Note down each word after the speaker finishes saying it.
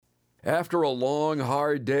After a long,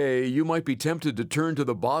 hard day, you might be tempted to turn to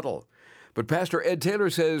the bottle. But Pastor Ed Taylor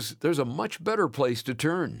says there's a much better place to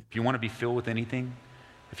turn. If you want to be filled with anything,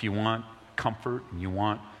 if you want comfort and you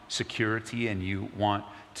want security and you want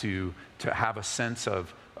to have a sense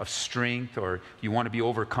of strength, or you want to be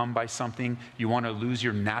overcome by something, you want to lose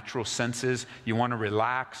your natural senses, you want to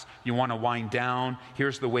relax, you want to wind down,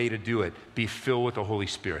 here's the way to do it. Be filled with the Holy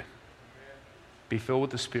Spirit. Be filled with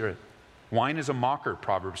the Spirit. Wine is a mocker,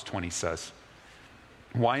 Proverbs 20 says.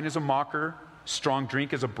 Wine is a mocker, strong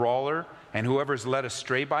drink is a brawler, and whoever is led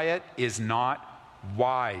astray by it is not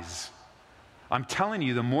wise. I'm telling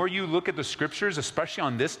you, the more you look at the scriptures, especially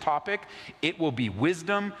on this topic, it will be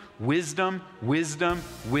wisdom, wisdom, wisdom,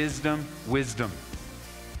 wisdom, wisdom.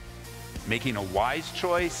 Making a wise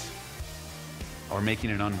choice or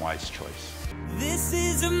making an unwise choice. This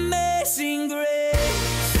is amazing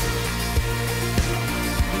grace.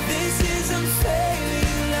 This is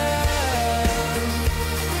unfailing love.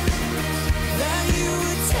 That you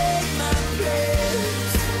would take my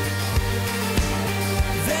place.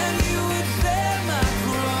 That you would bear my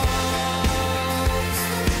cross.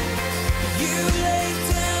 You laid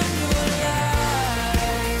down your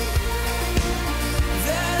life.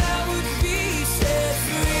 That I would be set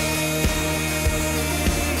free.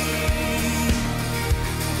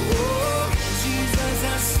 Oh, Jesus, I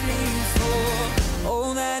sing for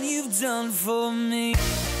all that you've done for me.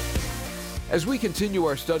 As we continue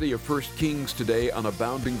our study of 1 Kings today on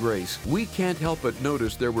Abounding Grace, we can't help but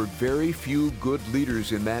notice there were very few good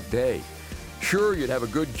leaders in that day. Sure, you'd have a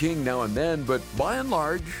good king now and then, but by and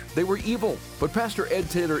large, they were evil. But Pastor Ed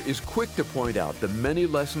Taylor is quick to point out the many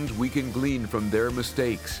lessons we can glean from their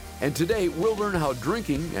mistakes. And today, we'll learn how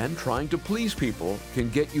drinking and trying to please people can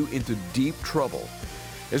get you into deep trouble.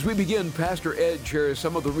 As we begin, Pastor Ed shares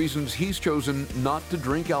some of the reasons he's chosen not to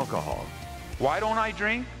drink alcohol. Why don't I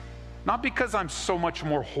drink? Not because I'm so much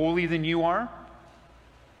more holy than you are.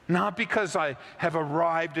 Not because I have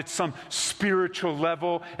arrived at some spiritual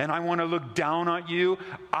level and I want to look down on you.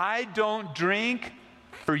 I don't drink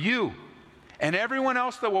for you and everyone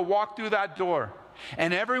else that will walk through that door,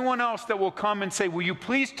 and everyone else that will come and say, will you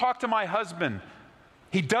please talk to my husband?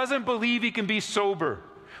 He doesn't believe he can be sober.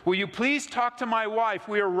 Will you please talk to my wife?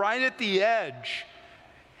 We are right at the edge.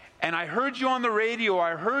 And I heard you on the radio.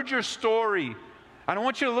 I heard your story. I don't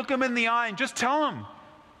want you to look him in the eye and just tell him.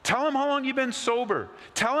 Tell him how long you've been sober.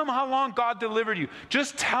 Tell him how long God delivered you.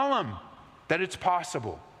 Just tell him that it's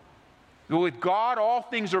possible. With God, all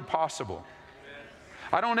things are possible.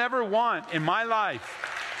 I don't ever want in my life,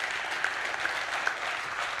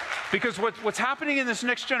 because what's happening in this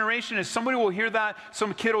next generation is somebody will hear that,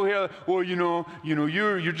 some kid will hear, well,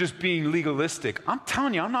 you're just being legalistic. I'm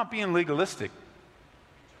telling you, I'm not being legalistic.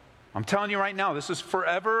 I'm telling you right now, this is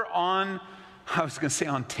forever on, I was going to say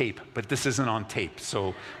on tape, but this isn't on tape.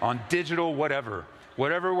 So on digital, whatever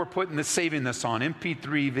we're putting this, saving this on,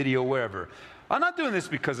 MP3, video, wherever. I'm not doing this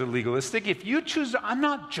because of legalistic. If you choose, I'm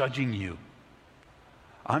not judging you.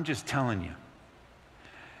 I'm just telling you.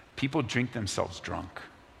 People drink themselves drunk.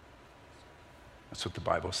 That's what the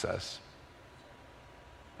Bible says.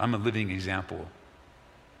 I'm a living example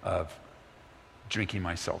of drinking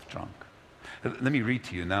myself drunk. Let me read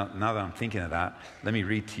to you, now that I'm thinking of that, let me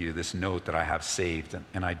read to you this note that I have saved,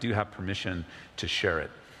 and I do have permission to share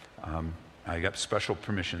it. I got special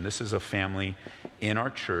permission. This is a family in our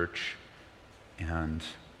church, and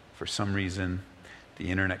for some reason, the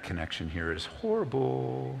internet connection here is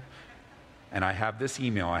horrible. And I have this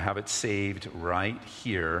email, I have it saved right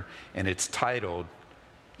here, and it's titled,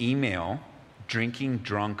 Email, Drinking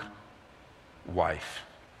Drunk Wife.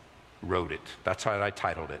 Wrote it. That's how I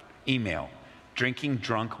titled it. Email, Drinking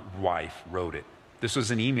Drunk Wife wrote it. This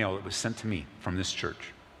was an email that was sent to me from this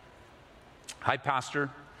church. Hi, Pastor.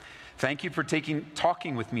 Thank you for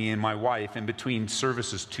talking with me and my wife in between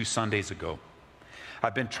services 2 Sundays ago.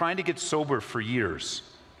 I've been trying to get sober for years.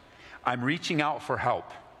 I'm reaching out for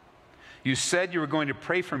help. You said you were going to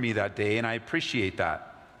pray for me that day, and I appreciate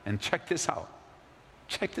that. And check this out.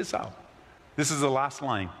 Check this out. This is the last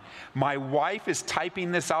line. My wife is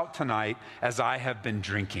typing this out tonight as I have been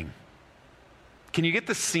drinking. Can you get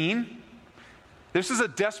the scene? This is a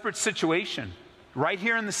desperate situation right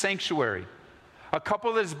here in the sanctuary. A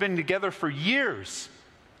couple that has been together for years,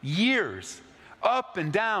 up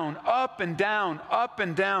and down, up and down, up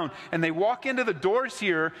and down. And they walk into the doors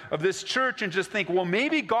here of this church and just think, well,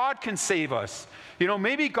 maybe God can save us. You know,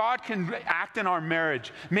 maybe God can act in our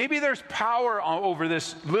marriage. Maybe there's power over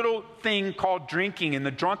this little thing called drinking and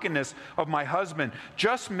the drunkenness of my husband.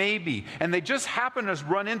 Just maybe. And they just happen to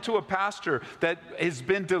run into a pastor that has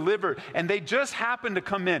been delivered. And they just happen to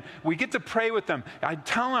come in. We get to pray with them. I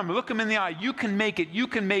tell them, look them in the eye. You can make it. You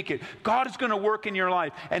can make it. God is going to work in your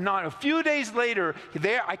life. And not a few days later,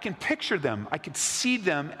 there I can picture them. I can see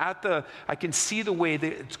them I can see the way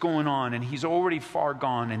that it's going on. And he's already far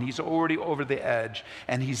gone. And he's already over the edge.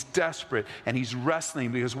 And he's desperate, and he's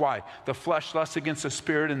wrestling because why? The flesh lusts against the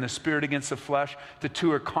spirit, and the spirit against the flesh. The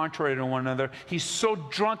two are contrary to one another. He's so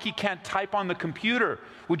drunk he can't type on the computer.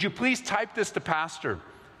 Would you please type this to Pastor?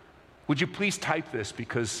 Would you please type this,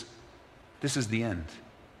 because this is the end.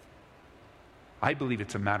 I believe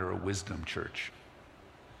it's a matter of wisdom, church,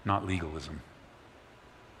 not legalism.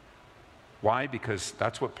 Why? Because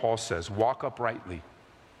that's what Paul says. Walk uprightly.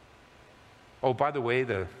 Oh, by the way,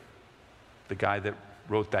 the guy that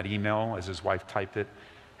wrote that email, as his wife typed it,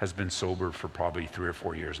 has been sober for probably 3 or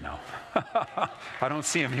 4 years now. I don't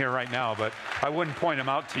see him here right now, but I wouldn't point him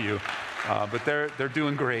out to you. But they're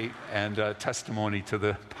doing great, and testimony to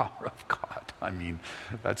the power of God. I mean,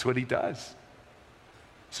 that's what he does.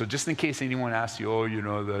 So just in case anyone asks you, oh, you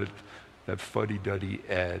know, that fuddy-duddy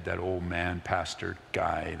Ed, that old man pastor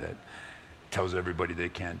guy that tells everybody they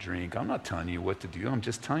can't drink. I'm not telling you what to do. I'm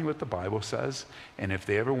just telling you what the Bible says. And if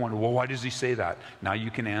they ever wonder, well, why does he say that? Now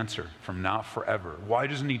you can answer from now forever. Why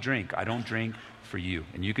doesn't he drink? I don't drink for you.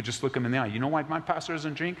 And you could just look him in the eye. You know why my pastor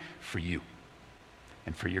doesn't drink? For you.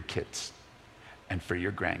 And for your kids. And for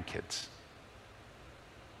your grandkids.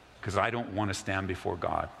 Because I don't want to stand before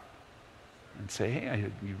God and say,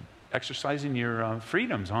 hey, you exercising your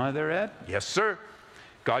freedoms, huh, there, Ed? Yes, sir.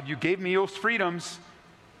 God, you gave me those freedoms.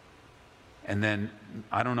 And then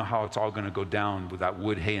I don't know how it's all going to go down with that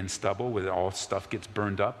wood, hay, and stubble, where all stuff gets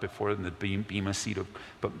burned up before the bema seat of.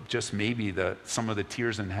 But just maybe some of the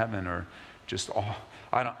tears in heaven are just all.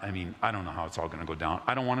 I don't know how it's all going to go down.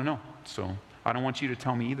 I don't want to know. So I don't want you to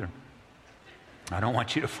tell me either. I don't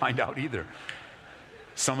want you to find out either.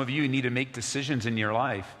 Some of you need to make decisions in your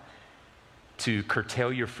life to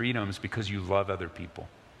curtail your freedoms because you love other people,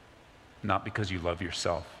 not because you love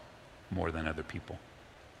yourself more than other people.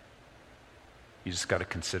 You just got to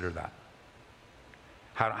consider that.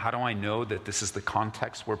 How do I know that this is the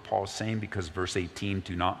context where Paul's saying? Because verse 18,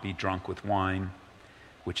 do not be drunk with wine,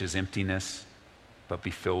 which is emptiness, but be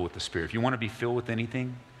filled with the Spirit. If you want to be filled with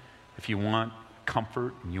anything, if you want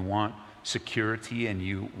comfort and you want security and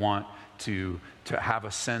you want to have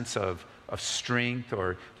a sense of strength,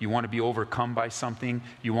 or you want to be overcome by something,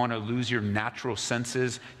 you want to lose your natural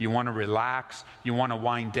senses, you want to relax, you want to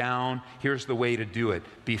wind down, here's the way to do it.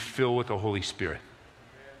 Be filled with the Holy Spirit.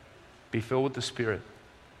 Be filled with the Spirit.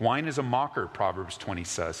 Wine is a mocker, Proverbs 20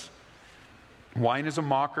 says. Wine is a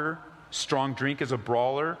mocker, strong drink is a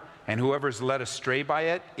brawler, and whoever is led astray by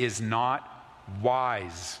it is not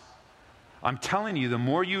wise. I'm telling you, the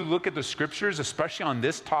more you look at the scriptures, especially on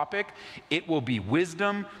this topic, it will be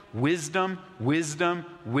wisdom, wisdom, wisdom,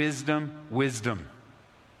 wisdom, wisdom.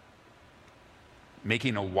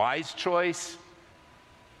 Making a wise choice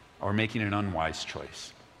or making an unwise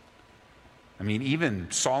choice. I mean, even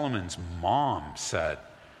Solomon's mom said,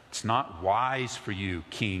 it's not wise for you,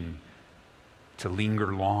 king, to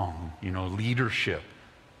linger long, leadership.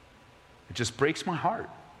 It just breaks my heart.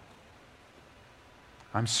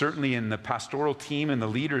 I'm certainly in the pastoral team, and the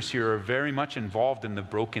leaders here are very much involved in the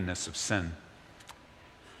brokenness of sin.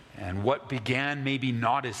 And what began maybe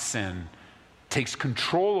not as sin takes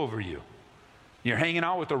control over you. You're hanging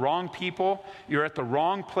out with the wrong people, you're at the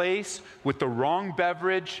wrong place with the wrong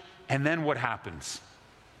beverage, and then what happens?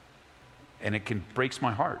 And it breaks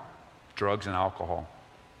my heart. Drugs and alcohol.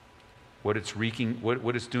 What it's wreaking,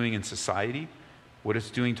 what it's doing in society, what it's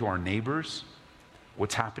doing to our neighbors,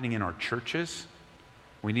 what's happening in our churches.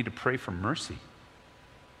 We need to pray for mercy.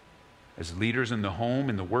 As leaders in the home,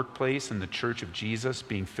 in the workplace, in the church of Jesus,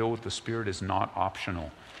 being filled with the Spirit is not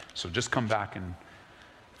optional. So just come back in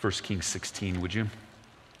 1 Kings 16, would you?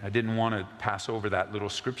 I didn't want to pass over that little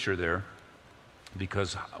scripture there,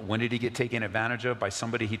 because when did he get taken advantage of by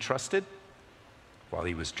somebody he trusted? While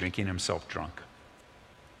he was drinking himself drunk.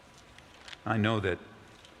 I know that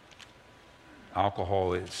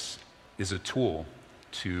alcohol is a tool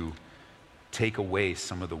to take away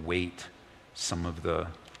some of the weight, some of the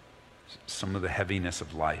heaviness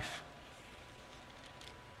of life.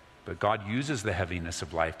 But God uses the heaviness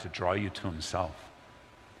of life to draw you to himself,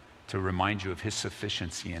 to remind you of his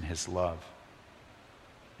sufficiency and his love.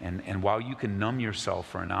 And while you can numb yourself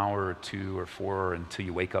for an hour or 2 or 4 until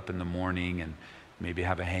you wake up in the morning and maybe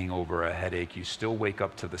have a hangover or a headache, you still wake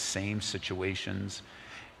up to the same situations,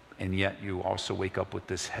 and yet you also wake up with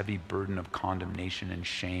this heavy burden of condemnation and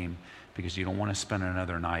shame because you don't want to spend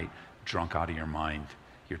another night drunk out of your mind.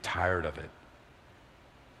 You're tired of it.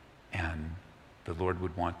 And the Lord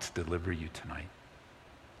would want to deliver you tonight.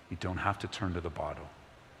 You don't have to turn to the bottle.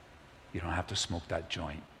 You don't have to smoke that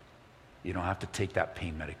joint. You don't have to take that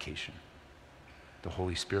pain medication. The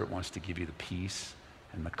Holy Spirit wants to give you the peace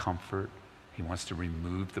and the comfort. He wants to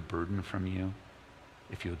remove the burden from you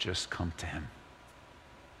if you'll just come to him.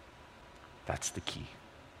 That's the key.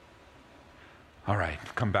 All right,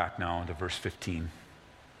 come back now to verse 15.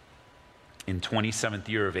 In 27th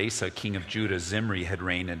year of Asa, king of Judah, Zimri had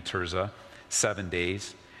reigned in Tirzah 7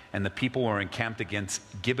 days, and the people were encamped against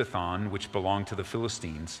Gibbethon, which belonged to the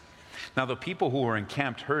Philistines. Now the people who were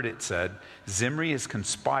encamped heard it said, Zimri has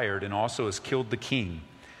conspired and also has killed the king.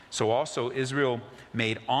 So also Israel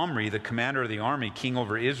made Omri, the commander of the army, king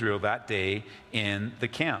over Israel that day in the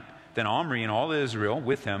camp. Then Omri and all Israel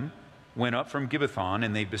with him went up from Gibbethon,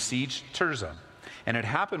 and they besieged Tirzah. And it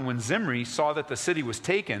happened when Zimri saw that the city was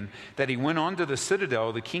taken, that he went on to the citadel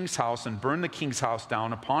of the king's house and burned the king's house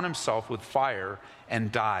down upon himself with fire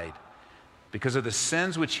and died, because of the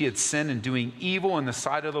sins which he had sinned in doing evil in the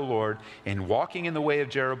sight of the Lord, in walking in the way of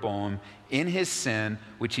Jeroboam, in his sin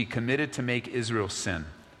which he committed to make Israel sin.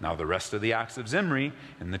 Now the rest of the acts of Zimri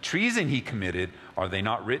and the treason he committed, are they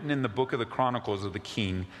not written in the book of the Chronicles of the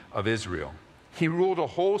king of Israel? He ruled a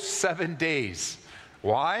whole 7 days.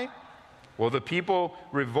 Why? Well, the people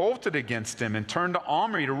revolted against him and turned to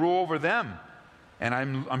Omri to rule over them. And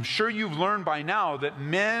I'm sure you've learned by now that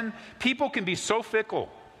people can be so fickle.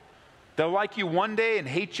 They'll like you one day and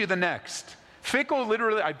hate you the next. Fickle,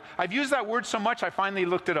 literally, I've used that word so much I finally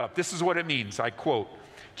looked it up. This is what it means. I quote,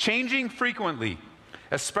 changing frequently,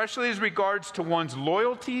 especially as regards to one's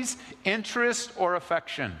loyalties, interest, or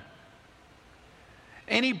affection.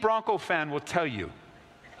 Any Bronco fan will tell you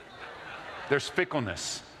there's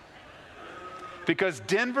fickleness. Because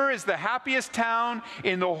Denver is the happiest town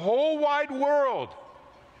in the whole wide world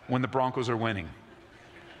when the Broncos are winning.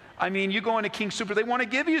 I mean, you go into King Super, they want to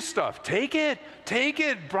give you stuff. Take it.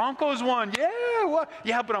 Broncos won.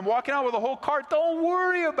 Yeah, but I'm walking out with a whole cart. Don't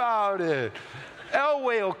worry about it.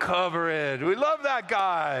 Elway will cover it. We love that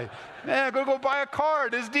guy. Man, go buy a car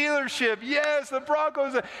at his dealership. Yes, the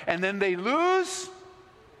Broncos. And then they lose.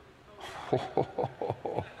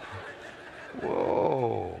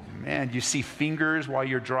 Whoa, man, you see fingers while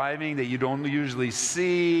you're driving that you don't usually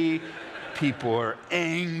see. People are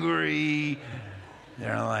angry.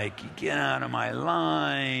 They're like, get out of my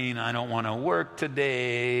line. I don't want to work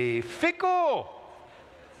today. Fickle.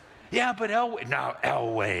 Yeah, but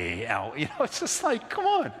Elway. It's just like, come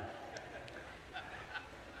on.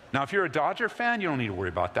 Now, if you're a Dodger fan, you don't need to worry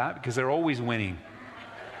about that because they're always winning.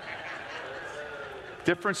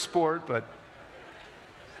 Different sport, but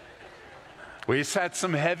we just had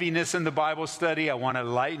some heaviness in the Bible study. I want to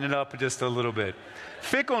lighten it up just a little bit.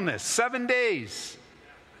 Fickleness, 7 days.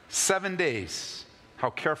 7 days. How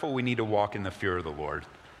careful we need to walk in the fear of the Lord.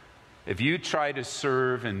 If you try to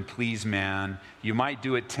serve and please man, you might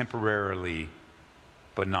do it temporarily,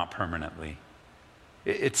 but not permanently.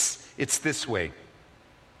 It's this way.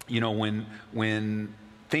 When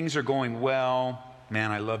things are going well,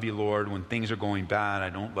 man, I love you, Lord. When things are going bad, I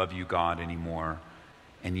don't love you, God, anymore.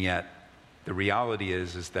 And yet, the reality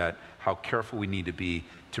is that how careful we need to be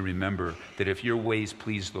to remember that if your ways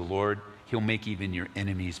please the Lord, he'll make even your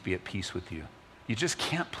enemies be at peace with you. You just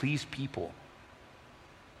can't please people.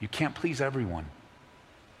 You can't please everyone.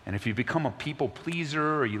 And if you become a people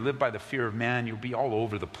pleaser or you live by the fear of man, you'll be all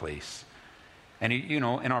over the place. And in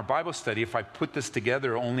our Bible study, if I put this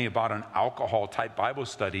together only about an alcohol type Bible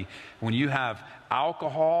study, when you have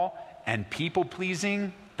alcohol and people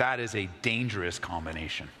pleasing, that is a dangerous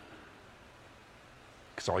combination.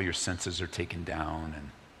 Because all your senses are taken down and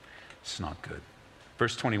it's not good.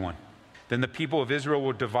 Verse 21. Then the people of Israel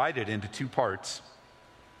were divided into 2 parts.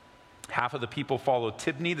 Half of the people followed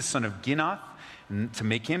Tibni, the son of Ginath, to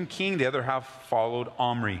make him king. The other half followed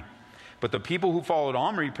Omri. But the people who followed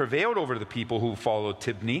Omri prevailed over the people who followed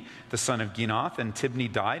Tibni, the son of Ginath, and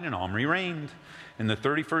Tibni died and Omri reigned. In the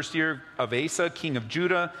 31st year of Asa, king of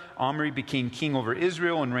Judah, Omri became king over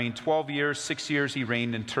Israel and reigned 12 years. 6 years he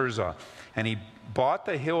reigned in Tirzah. And he bought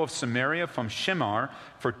the hill of Samaria from Shimar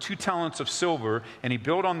for 2 talents of silver, and he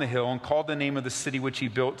built on the hill and called the name of the city which he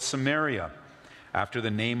built Samaria, after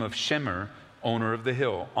the name of Shemer, owner of the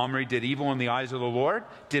hill. Omri did evil in the eyes of the Lord,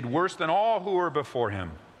 did worse than all who were before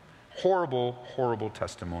him. Horrible, horrible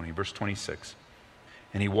testimony. Verse 26.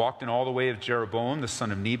 And he walked in all the way of Jeroboam, the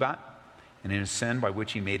son of Nebat, and in his sin by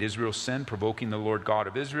which he made Israel sin, provoking the Lord God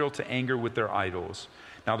of Israel to anger with their idols.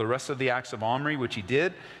 Now the rest of the acts of Omri, which he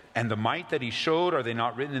did, and the might that he showed, are they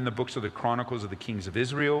not written in the books of the chronicles of the kings of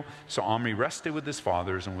Israel? So Omri rested with his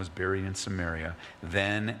fathers and was buried in Samaria.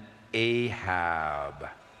 Then Ahab,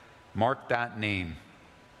 mark that name,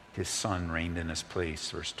 his son reigned in his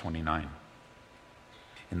place. Verse 29.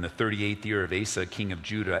 In the 38th year of Asa, king of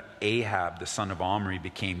Judah, Ahab, the son of Omri,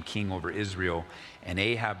 became king over Israel. And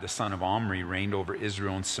Ahab, the son of Omri, reigned over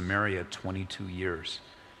Israel and Samaria 22 years.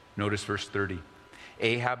 Notice verse 30.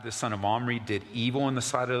 Ahab, the son of Omri, did evil in the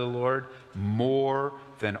sight of the Lord more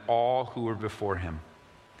than all who were before him.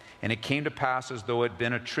 And it came to pass, as though it had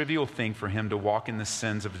been a trivial thing for him to walk in the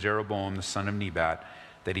sins of Jeroboam, the son of Nebat,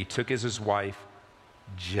 that he took as his wife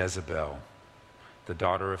Jezebel, the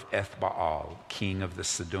daughter of Ethbaal, king of the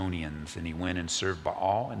Sidonians, and he went and served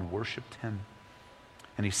Baal and worshipped him.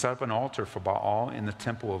 And he set up an altar for Baal in the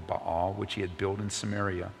temple of Baal, which he had built in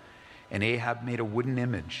Samaria. And Ahab made a wooden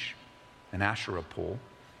image, an Asherah pole.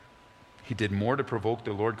 He did more to provoke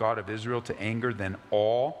the Lord God of Israel to anger than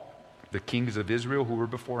all the kings of Israel who were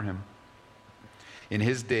before him. In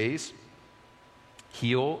his days,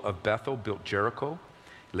 Hiel of Bethel built Jericho,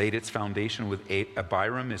 laid its foundation with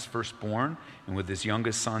Abiram, his firstborn, and with his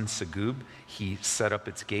youngest son, Segub, he set up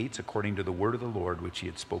its gates according to the word of the Lord, which he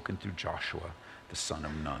had spoken through Joshua, the son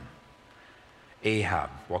of Nun. Ahab,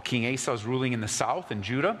 while King Asa was ruling in the south in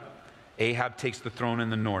Judah, Ahab takes the throne in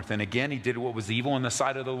the north. And again, he did what was evil in the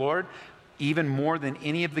sight of the Lord, even more than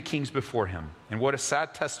any of the kings before him. And what a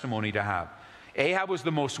sad testimony to have. Ahab was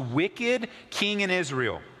the most wicked king in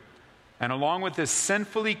Israel. And along with his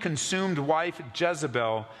sinfully consumed wife,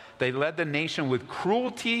 Jezebel, they led the nation with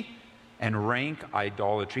cruelty and rank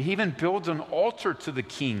idolatry. He even builds an altar to the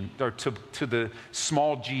king, or to the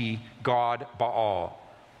small g god Baal.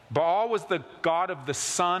 Baal was the god of the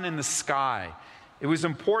sun and the sky. It was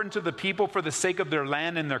important to the people for the sake of their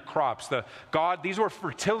land and their crops. These were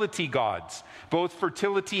fertility gods, both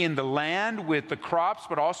fertility in the land with the crops,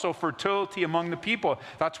 but also fertility among the people.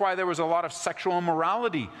 That's why there was a lot of sexual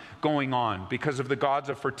immorality going on, because of the gods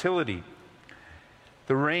of fertility.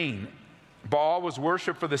 The rain. Baal was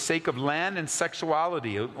worshipped for the sake of land and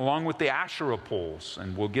sexuality, along with the Asherah poles,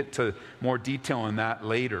 and we'll get to more detail on that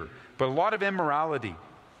later. But a lot of immorality.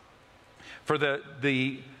 For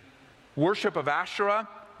the worship of Asherah,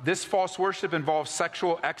 this false worship involves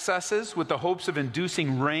sexual excesses with the hopes of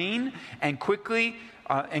inducing rain and quicken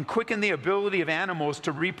the ability of animals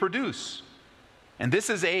to reproduce. And this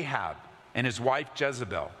is Ahab and his wife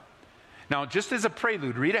Jezebel. Now, just as a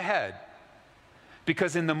prelude, read ahead,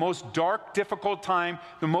 because in the most dark, difficult time,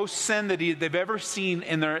 the most sin that they've ever seen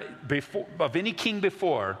of any king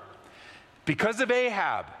before, because of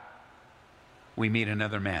Ahab, we meet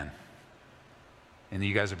another man. And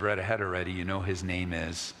you guys have read ahead already. You know his name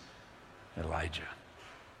is Elijah.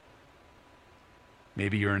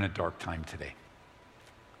 Maybe you're in a dark time today.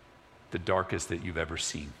 The darkest that you've ever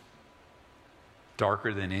seen.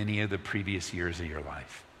 Darker than any of the previous years of your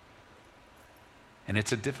life. And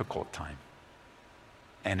it's a difficult time.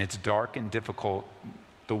 And it's dark and difficult,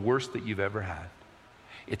 the worst that you've ever had.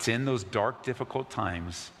 It's in those dark, difficult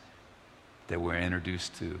times that we're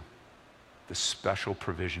introduced to the special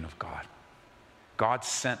provision of God. God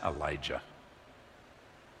sent Elijah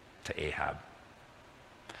to Ahab.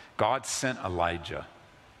 God sent Elijah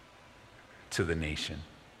to the nation.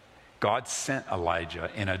 God sent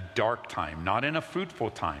Elijah in a dark time, not in a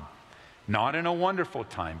fruitful time, not in a wonderful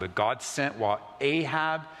time, but God sent while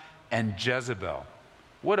Ahab and Jezebel.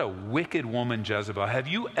 What a wicked woman Jezebel. Have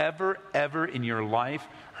you ever in your life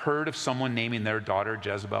heard of someone naming their daughter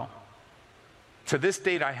Jezebel? To this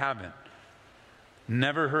date, I haven't.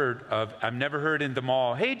 I've never heard in the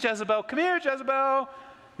mall, hey Jezebel, come here Jezebel.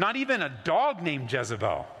 Not even a dog named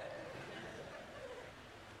Jezebel.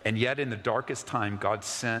 And yet in the darkest time, God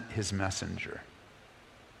sent his messenger.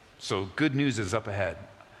 So good news is up ahead.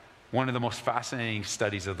 One of the most fascinating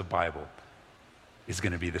studies of the Bible is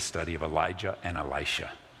going to be the study of Elijah and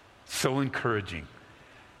Elisha. So encouraging.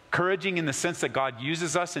 Encouraging in the sense that God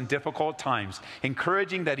uses us in difficult times.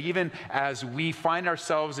 Encouraging that even as we find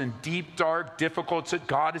ourselves in deep, dark, difficult,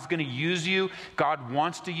 God is going to use you. God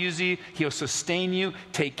wants to use you. He'll sustain you,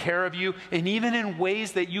 take care of you. And even in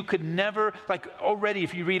ways that you could never, like already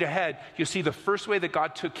if you read ahead, you'll see the first way that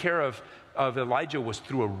God took care of Elijah was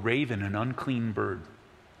through a raven, an unclean bird.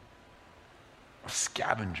 A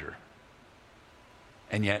scavenger.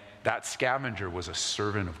 And yet that scavenger was a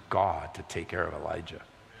servant of God to take care of Elijah.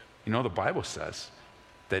 You know, the Bible says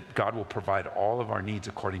that God will provide all of our needs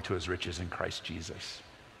according to his riches in Christ Jesus.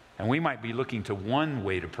 And we might be looking to one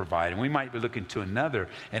way to provide, and we might be looking to another,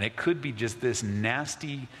 and it could be just this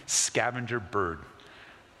nasty scavenger bird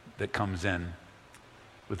that comes in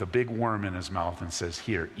with a big worm in his mouth and says,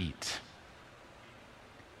 "Here, eat."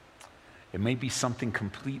 It may be something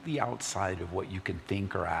completely outside of what you can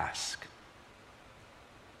think or ask.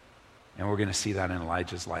 And we're going to see that in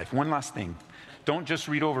Elijah's life. One last thing. Don't just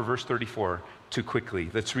read over verse 34 too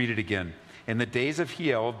quickly. Let's read it again. In the days of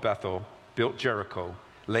Hiel of Bethel, built Jericho,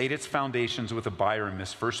 laid its foundations with Abiram,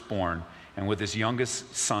 his firstborn, and with his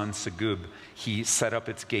youngest son, Segub, he set up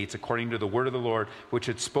its gates according to the word of the Lord, which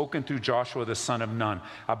had spoken through Joshua, the son of Nun.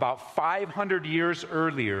 About 500 years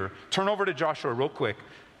earlier, turn over to Joshua real quick.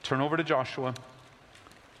 Turn over to Joshua.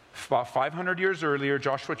 About 500 years earlier,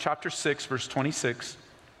 Joshua chapter 6, verse 26.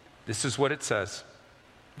 This is what it says.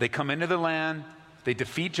 They come into the land, they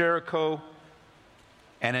defeat Jericho,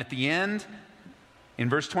 and at the end, in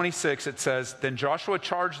verse 26, it says, "Then Joshua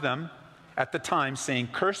charged them at the time, saying,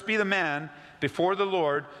 'Cursed be the man before the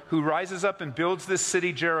Lord who rises up and builds this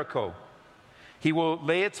city Jericho. He will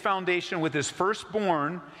lay its foundation with his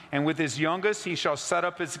firstborn, and with his youngest he shall set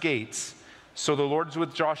up its gates.' So the Lord is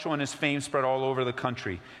with Joshua, and his fame spread all over the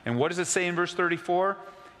country." And what does it say in verse 34?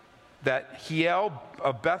 That Hiel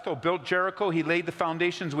of Bethel built Jericho. He laid the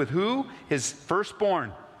foundations with who? His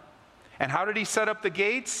firstborn. And how did he set up the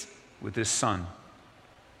gates? With his son.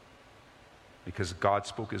 Because God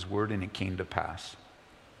spoke his word and it came to pass.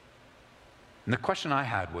 And the question I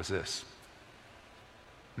had was this.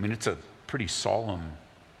 I mean, it's a pretty solemn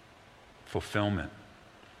fulfillment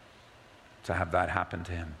to have that happen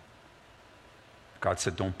to him. God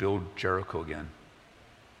said, "Don't build Jericho again."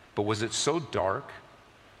 But was it so dark?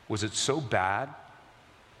 Was it so bad?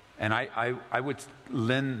 And I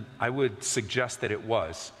would suggest that it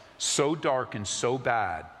was so dark and so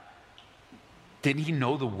bad. Didn't he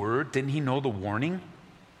know the word? Didn't he know the warning?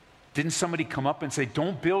 Didn't somebody come up and say,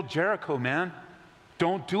 "Don't build Jericho, man.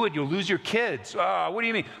 Don't do it. You'll lose your kids." What do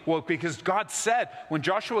you mean? Well, because God said when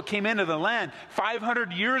Joshua came into the land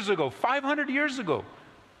 500 years ago,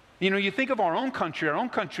 you know, you think of our own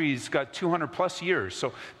country's got 200 plus years.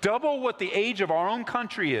 So double what the age of our own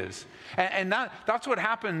country is. And that's what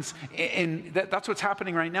happens, that's what's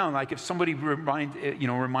happening right now. Like if somebody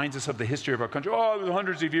reminds us of the history of our country, it was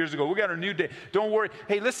hundreds of years ago, we got a new day. Don't worry.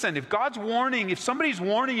 Hey, listen, if somebody's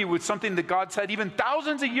warning you with something that God said even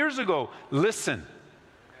thousands of years ago, listen.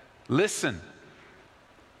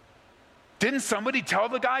 Didn't somebody tell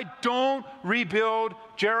the guy, "Don't rebuild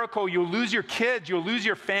Jericho. You'll lose your kids. You'll lose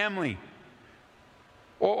your family."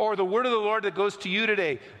 Or the word of the Lord that goes to you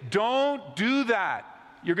today, "Don't do that.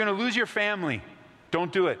 You're going to lose your family.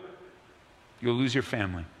 Don't do it. You'll lose your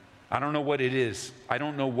family." I don't know what it is. I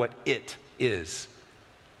don't know what it is.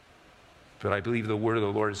 But I believe the word of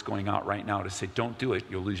the Lord is going out right now to say, "Don't do it.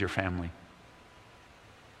 You'll lose your family."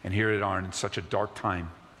 And here it are in such a dark time.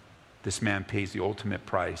 This man pays the ultimate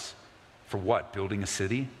price. For what? Building a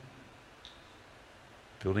city?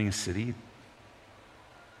 Building a city?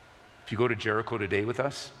 If you go to Jericho today with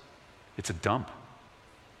us, it's a dump.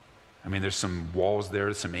 I mean, there's some walls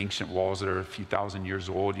there, some ancient walls that are a few thousand years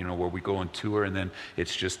old, you know, where we go on tour, and then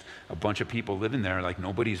it's just a bunch of people living there. Like,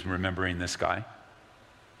 nobody's remembering this guy.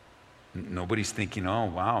 Nobody's thinking, "Oh,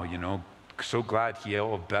 wow, you know, so glad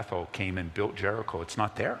Hiel of Bethel came and built Jericho." It's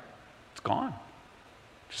not there. It's gone.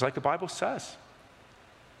 Just like the Bible says.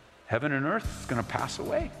 Heaven and earth is going to pass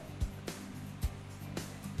away.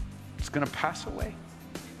 It's going to pass away.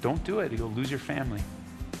 Don't do it. You'll lose your family.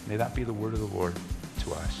 May that be the word of the Lord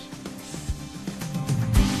to us.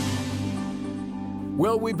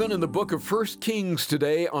 Well, we've been in the book of 1 Kings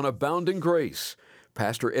today on Abounding Grace.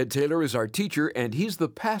 Pastor Ed Taylor is our teacher, and he's the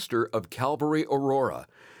pastor of Calvary Aurora.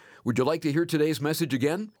 Would you like to hear today's message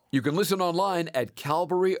again? You can listen online at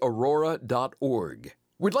calvaryaurora.org.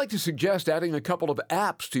 We'd like to suggest adding a couple of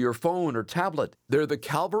apps to your phone or tablet. They're the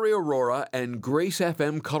Calvary Aurora and Grace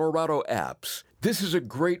FM Colorado apps. This is a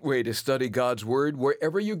great way to study God's Word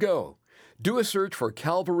wherever you go. Do a search for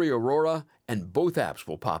Calvary Aurora, and both apps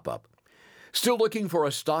will pop up. Still looking for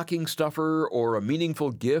a stocking stuffer or a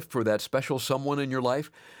meaningful gift for that special someone in your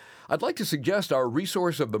life? I'd like to suggest our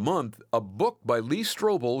resource of the month, a book by Lee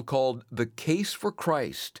Strobel called The Case for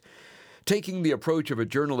Christ. Taking the approach of a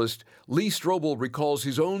journalist, Lee Strobel recalls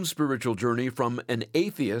his own spiritual journey from an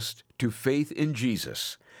atheist to faith in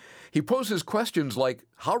Jesus. He poses questions like,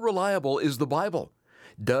 how reliable is the Bible?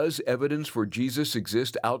 Does evidence for Jesus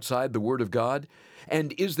exist outside the Word of God?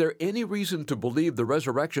 And is there any reason to believe the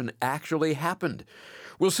resurrection actually happened?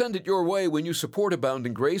 We'll send it your way when you support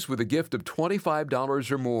Abounding Grace with a gift of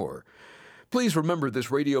 $25 or more. Please remember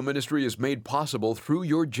this radio ministry is made possible through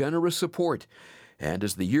your generous support. And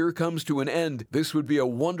as the year comes to an end, this would be a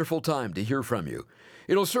wonderful time to hear from you.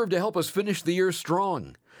 It'll serve to help us finish the year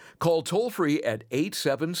strong. Call toll-free at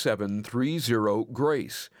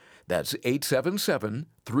 877-30-GRACE. That's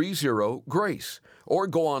 877-30-GRACE. Or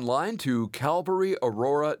go online to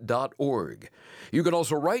calvaryaurora.org. You can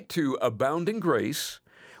also write to Abounding Grace,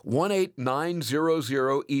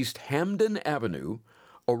 18900 East Hamden Avenue,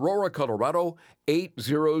 Aurora, Colorado,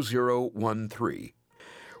 80013.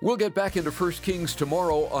 We'll get back into 1 Kings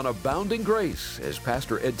tomorrow on Abounding Grace as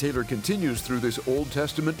Pastor Ed Taylor continues through this Old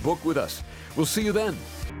Testament book with us. We'll see you then.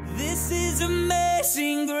 This is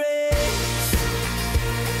amazing grace.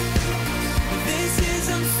 This is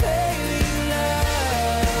unfailing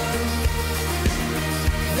love.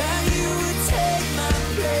 That you would take my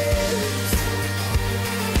place.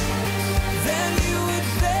 Then you would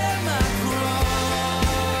bear my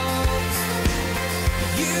cross.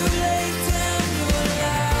 You laid down your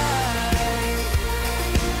life.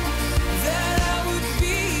 That I would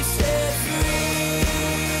be set free.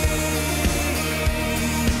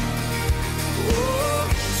 Oh,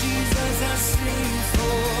 Jesus, I sing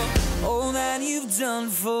for all that you've done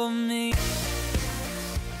for me.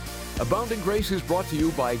 Abounding Grace is brought to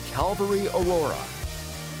you by Calvary Aurora.